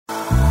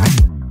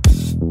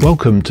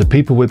Welcome to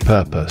People with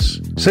Purpose.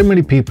 So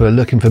many people are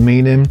looking for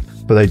meaning,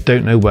 but they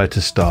don't know where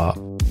to start.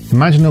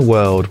 Imagine a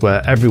world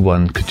where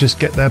everyone could just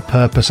get their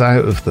purpose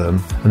out of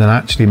them and then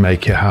actually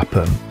make it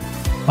happen.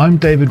 I'm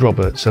David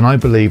Roberts, and I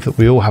believe that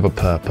we all have a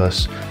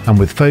purpose, and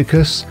with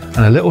focus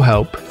and a little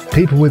help,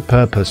 people with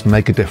purpose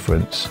make a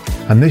difference.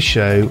 And this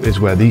show is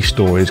where these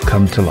stories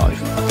come to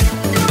life.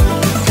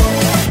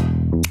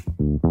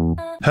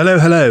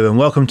 Hello, and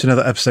welcome to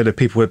another episode of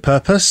People with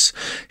Purpose.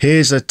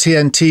 Here's a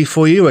TNT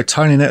for you, a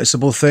tiny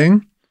noticeable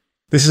thing.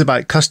 This is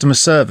about customer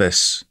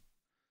service.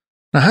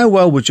 Now, how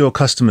well would your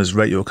customers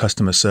rate your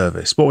customer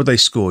service? What would they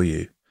score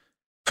you?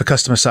 For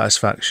customer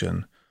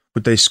satisfaction,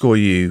 would they score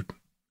you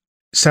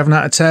 7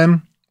 out of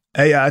 10,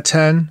 8 out of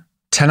 10,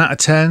 10 out of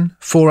 10,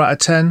 4 out of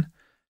 10?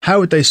 How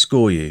would they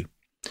score you?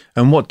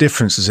 And what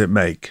difference does it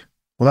make?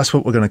 Well, that's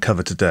what we're going to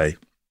cover today.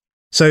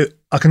 So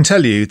I can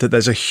tell you that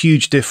there's a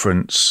huge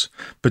difference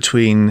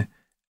between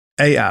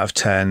 8 out of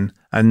 10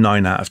 and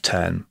 9 out of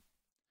 10.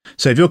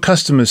 So if your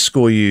customers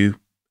score you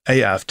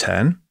 8 out of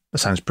 10, that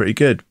sounds pretty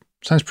good.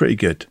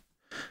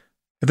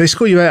 If they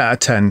score you 8 out of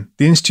 10,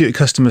 the Institute of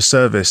Customer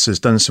Service has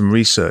done some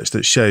research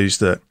that shows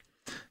that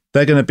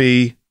they're going to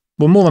be,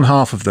 well, more than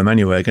half of them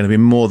anyway, are going to be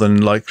more than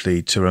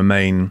likely to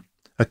remain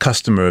a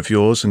customer of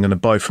yours and going to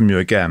buy from you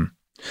again.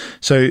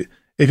 So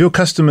if your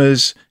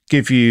customers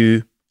give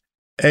you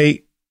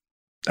 8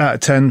 out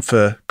of 10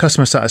 for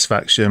customer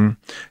satisfaction,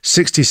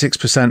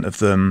 66% of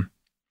them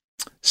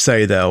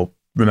say they'll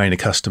remain a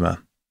customer.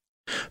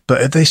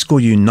 But if they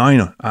score you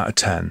 9 out of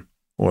 10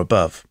 or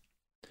above,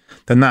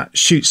 then that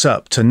shoots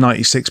up to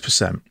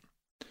 96%.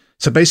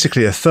 So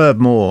basically a third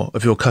more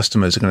of your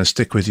customers are going to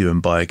stick with you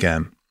and buy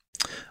again.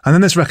 And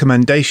then there's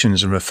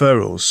recommendations and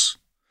referrals.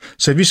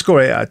 So if you score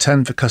 8 out of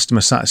 10 for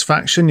customer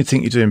satisfaction, you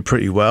think you're doing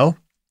pretty well.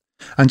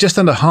 And just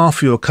under half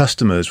of your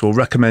customers will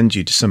recommend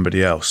you to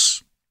somebody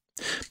else.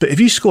 But if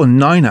you score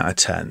 9 out of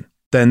 10,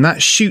 then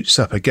that shoots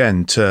up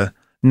again to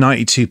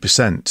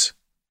 92%.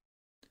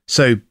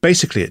 So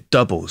basically it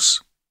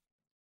doubles.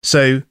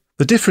 So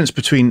the difference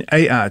between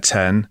 8 out of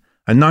 10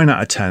 and 9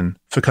 out of 10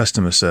 for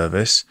customer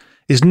service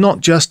is not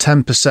just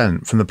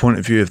 10% from the point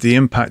of view of the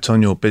impact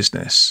on your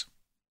business.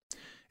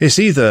 It's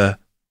either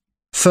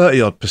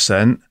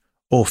 30-odd%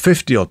 or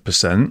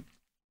 50-odd%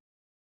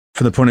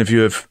 from the point of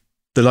view of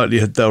the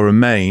likelihood they'll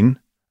remain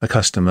a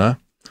customer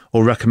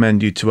or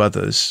recommend you to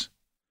others.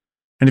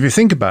 And if you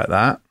think about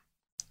that,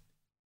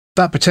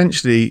 that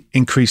potentially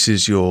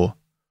increases your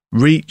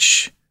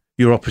reach,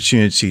 your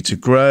opportunity to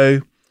grow,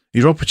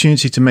 your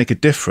opportunity to make a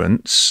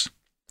difference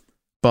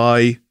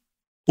by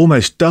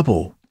almost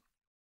double.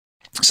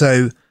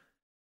 So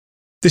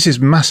this is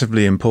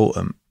massively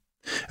important.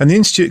 And the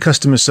Institute of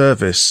Customer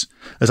Service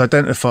has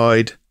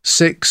identified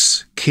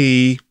 6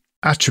 key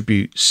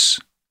attributes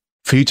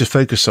for you to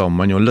focus on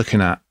when you're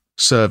looking at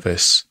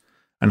service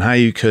and how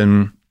you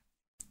can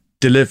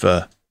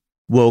deliver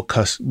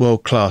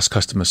world-class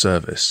customer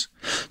service.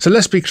 So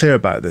let's be clear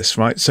about this,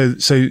 right? So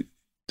the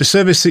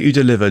service that you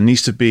deliver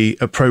needs to be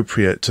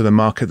appropriate to the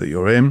market that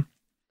you're in,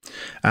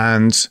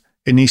 and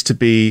it needs to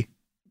be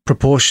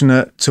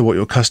proportionate to what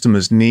your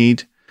customers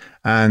need.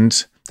 And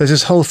there's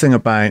this whole thing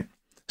about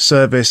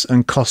service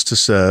and cost to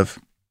serve.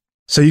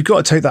 So you've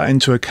got to take that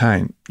into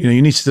account.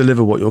 You need to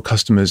deliver what your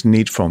customers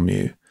need from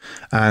you,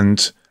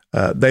 and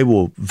they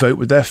will vote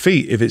with their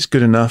feet if it's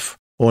good enough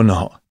or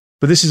not.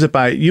 But this is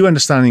about you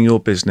understanding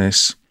your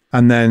business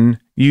and then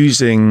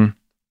using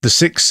the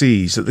 6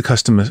 C's that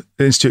the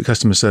Institute of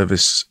Customer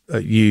Service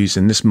use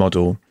in this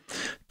model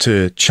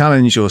to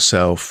challenge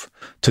yourself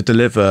to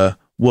deliver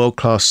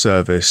world-class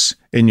service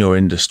in your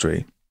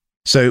industry.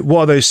 So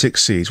what are those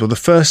 6 C's? Well, the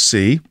first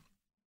C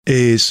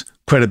is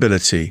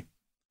credibility.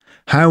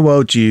 How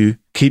well do you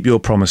keep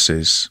your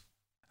promises?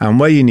 And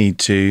where you need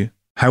to,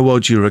 how well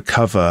do you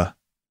recover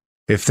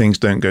if things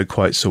don't go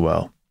quite so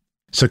well?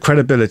 So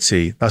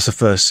credibility, that's the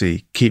first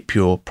C, keep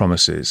your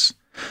promises.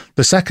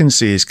 The second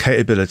C is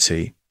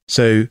capability.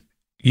 So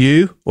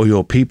you or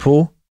your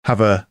people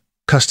have a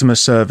customer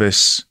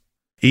service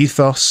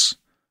ethos.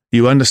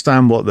 You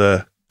understand what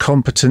the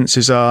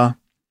competencies are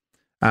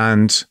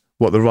and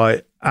what the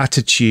right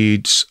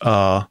attitudes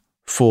are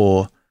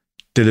for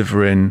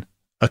delivering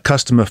a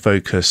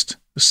customer-focused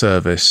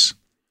service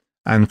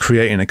and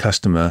creating a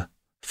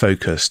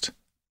customer-focused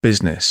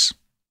business.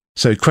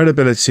 So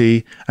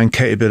credibility and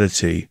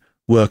capability,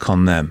 work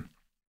on them.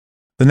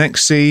 The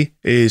next C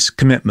is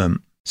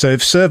commitment. So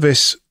if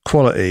service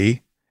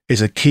quality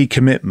is a key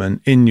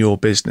commitment in your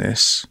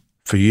business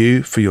for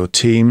you, for your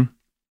team,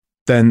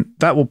 then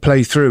that will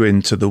play through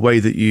into the way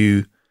that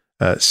you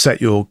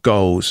set your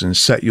goals and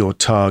set your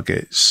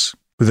targets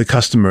with the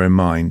customer in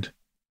mind.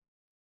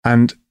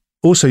 And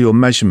also your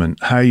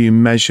measurement, how you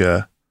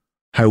measure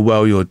how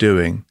well you're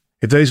doing.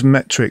 If those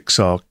metrics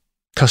are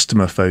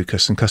customer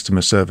focused and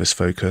customer service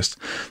focused,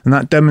 and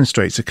that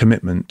demonstrates a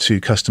commitment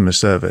to customer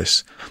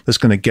service that's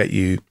going to get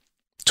you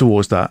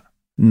towards that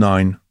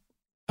 9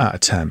 out of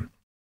 10.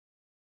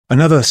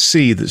 Another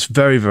C that's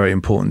very, very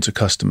important to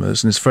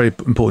customers, and it's very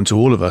important to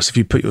all of us, if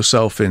you put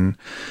yourself in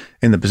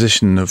the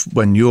position of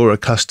when you're a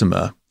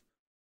customer,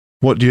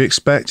 What do you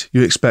expect?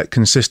 You expect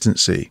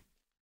consistency.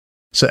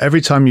 So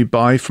every time you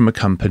buy from a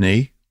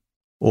company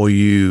or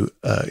you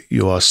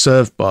are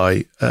served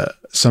by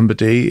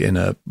somebody in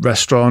a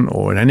restaurant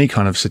or in any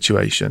kind of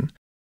situation,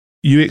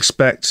 you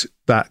expect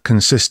that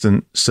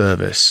consistent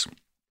service.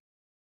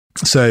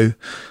 So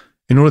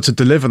in order to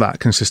deliver that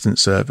consistent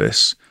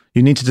service,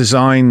 you need to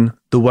design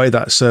the way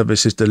that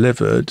service is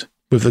delivered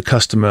with the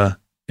customer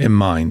in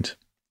mind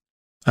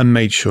and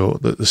make sure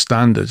that the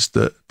standards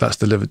that that's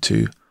delivered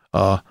to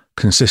are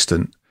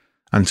consistent.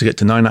 And to get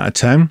to 9 out of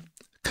 10,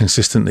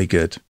 consistently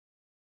good.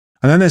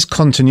 And then there's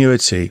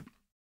continuity.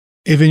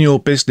 If in your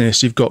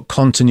business you've got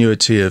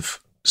continuity of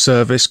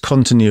service,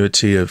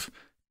 continuity of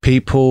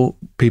people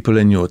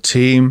in your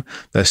team,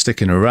 they're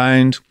sticking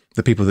around,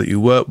 the people that you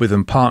work with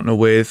and partner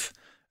with,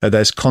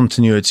 there's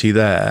continuity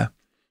there,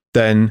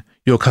 then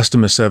your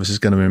customer service is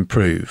going to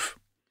improve.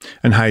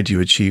 And how do you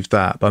achieve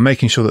that? By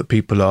making sure that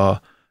people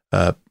are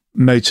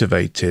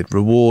motivated,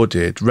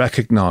 rewarded,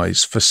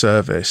 recognized for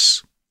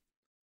service,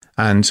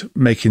 and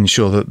making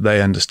sure that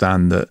they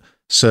understand that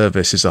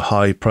service is a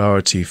high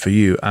priority for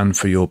you and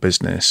for your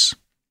business.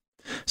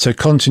 So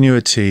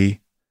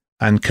continuity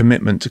and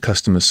commitment to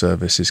customer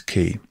service is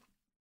key.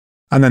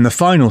 And then the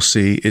final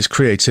C is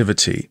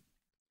creativity.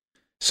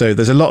 So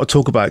there's a lot of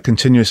talk about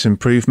continuous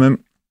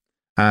improvement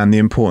and the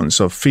importance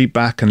of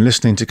feedback and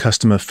listening to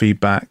customer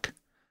feedback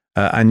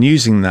and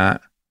using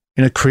that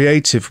in a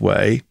creative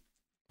way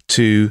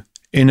to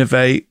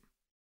innovate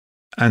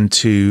and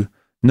to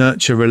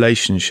nurture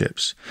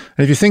relationships.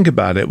 And if you think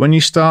about it, when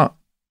you start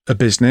a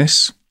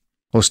business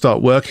or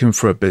start working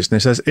for a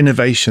business, there's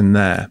innovation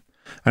there.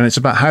 And it's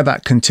about how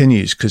that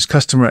continues, because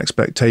customer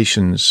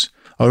expectations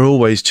are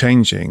always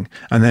changing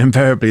and then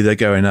invariably they're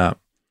going up.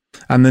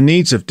 And the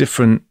needs of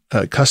different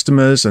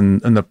customers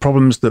and the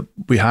problems that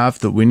we have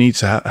that we need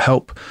to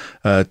help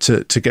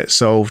to get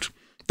solved,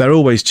 they're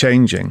always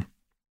changing.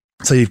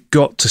 So you've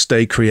got to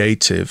stay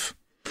creative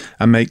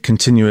and make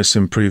continuous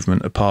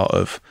improvement a part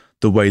of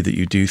the way that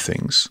you do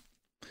things.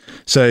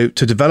 So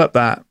to develop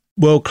that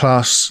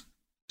world-class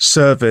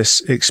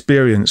service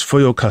experience for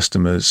your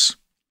customers,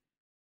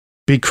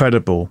 be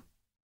credible,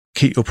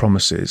 keep your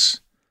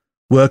promises,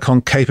 work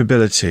on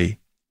capability,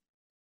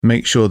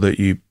 make sure that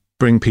you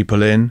bring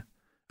people in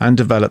and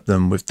develop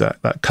them with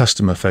that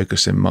customer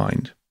focus in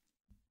mind.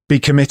 Be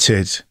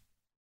committed,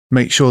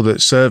 make sure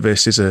that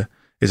service is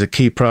a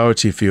key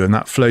priority for you and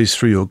that flows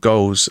through your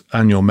goals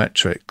and your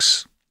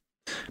metrics.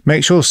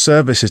 Make sure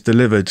service is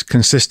delivered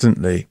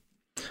consistently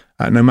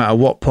at no matter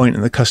what point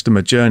in the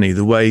customer journey.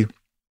 The way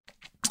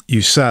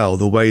you sell,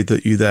 the way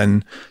that you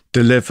then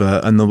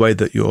deliver, and the way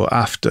that your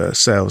after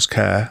sales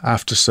care,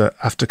 after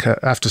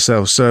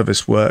sales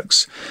service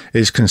works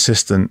is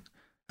consistent,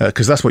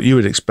 because that's what you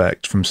would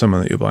expect from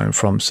someone that you're buying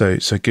from. So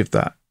give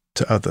that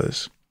to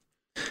others.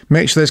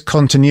 Make sure there's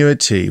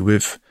continuity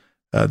with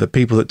the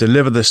people that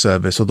deliver the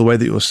service or the way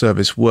that your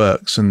service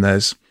works, and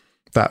there's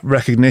that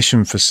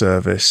recognition for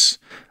service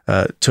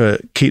to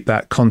keep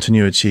that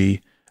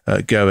continuity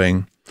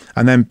going.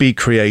 And then be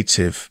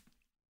creative.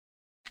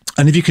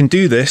 And if you can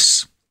do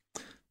this,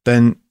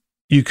 then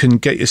you can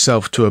get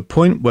yourself to a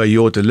point where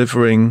you're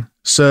delivering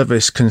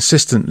service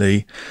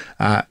consistently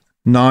at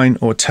 9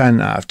 or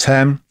 10 out of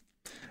 10.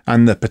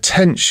 And the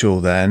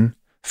potential then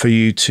for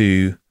you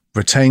to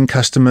retain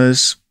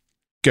customers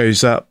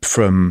goes up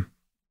from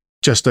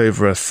just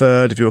over a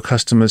third of your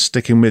customers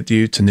sticking with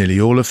you to nearly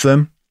all of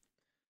them.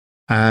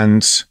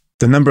 And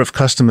the number of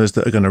customers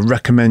that are going to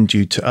recommend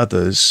you to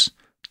others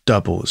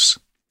doubles.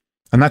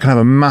 And that can have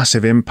a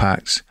massive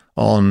impact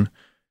on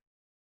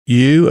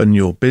you and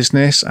your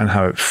business and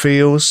how it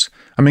feels.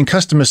 I mean,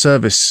 customer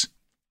service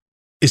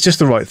is just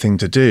the right thing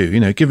to do. You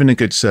know, giving a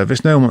good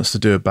service, no one wants to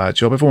do a bad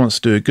job. Everyone wants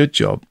to do a good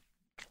job.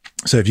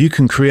 So if you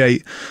can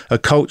create a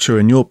culture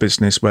in your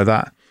business where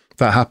that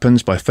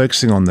happens by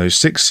focusing on those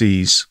 6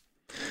 C's,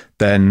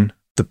 then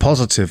the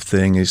positive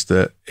thing is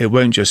that it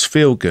won't just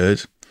feel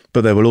good,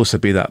 but there will also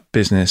be that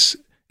business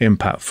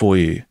impact for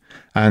you.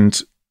 And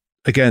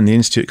again, the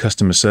Institute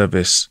Customer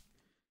Service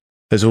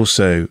has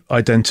also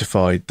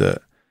identified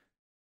that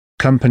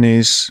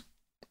companies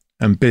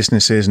and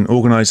businesses and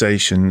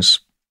organizations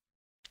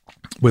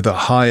with a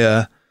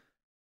higher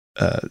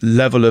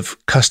level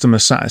of customer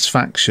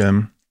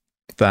satisfaction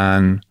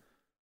than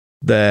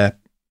their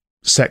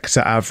sector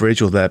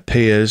average or their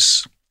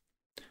peers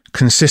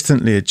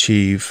consistently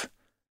achieve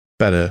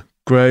better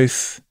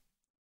growth,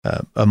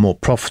 are more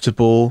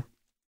profitable,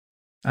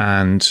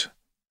 and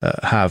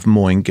have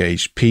more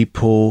engaged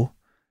people.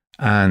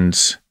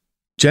 And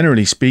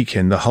generally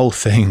speaking, the whole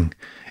thing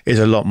is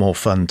a lot more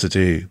fun to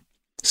do.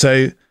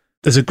 So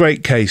there's a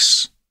great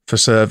case for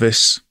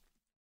service.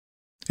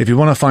 If you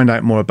want to find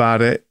out more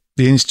about it,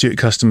 the Institute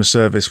Customer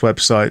Service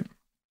website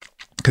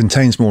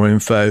contains more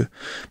info,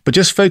 but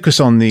just focus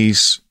on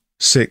these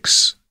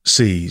 6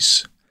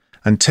 C's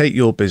and take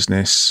your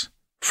business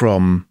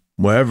from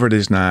wherever it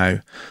is now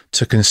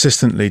to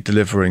consistently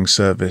delivering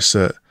service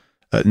at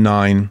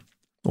 9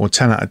 or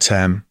 10 out of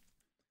 10.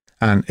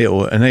 And it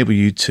will enable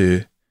you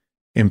to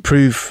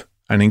improve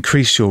and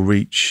increase your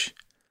reach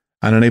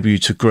and enable you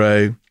to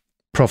grow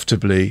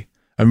profitably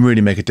and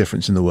really make a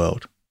difference in the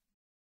world.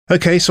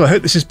 Okay, so I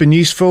hope this has been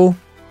useful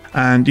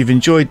and you've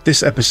enjoyed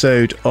this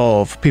episode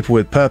of People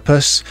with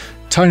Purpose,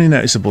 Tiny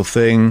Noticeable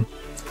Thing,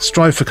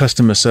 strive for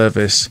customer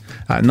service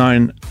at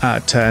 9 out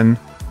of 10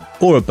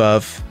 or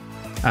above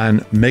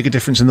and make a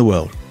difference in the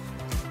world.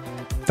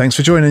 Thanks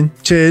for joining.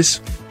 Cheers.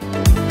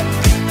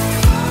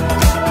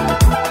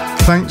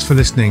 Thanks for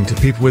listening to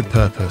People with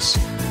Purpose.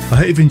 I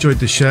hope you've enjoyed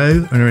the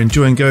show and are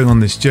enjoying going on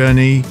this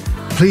journey.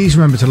 Please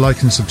remember to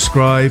like and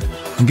subscribe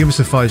and give us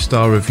a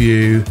 5-star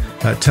review.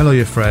 Tell all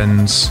your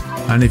friends.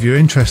 And if you're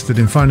interested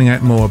in finding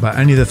out more about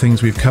any of the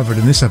things we've covered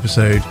in this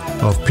episode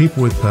of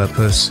People with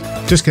Purpose,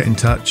 just get in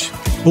touch.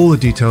 All the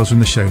details are in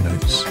the show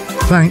notes.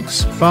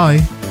 Thanks. Bye.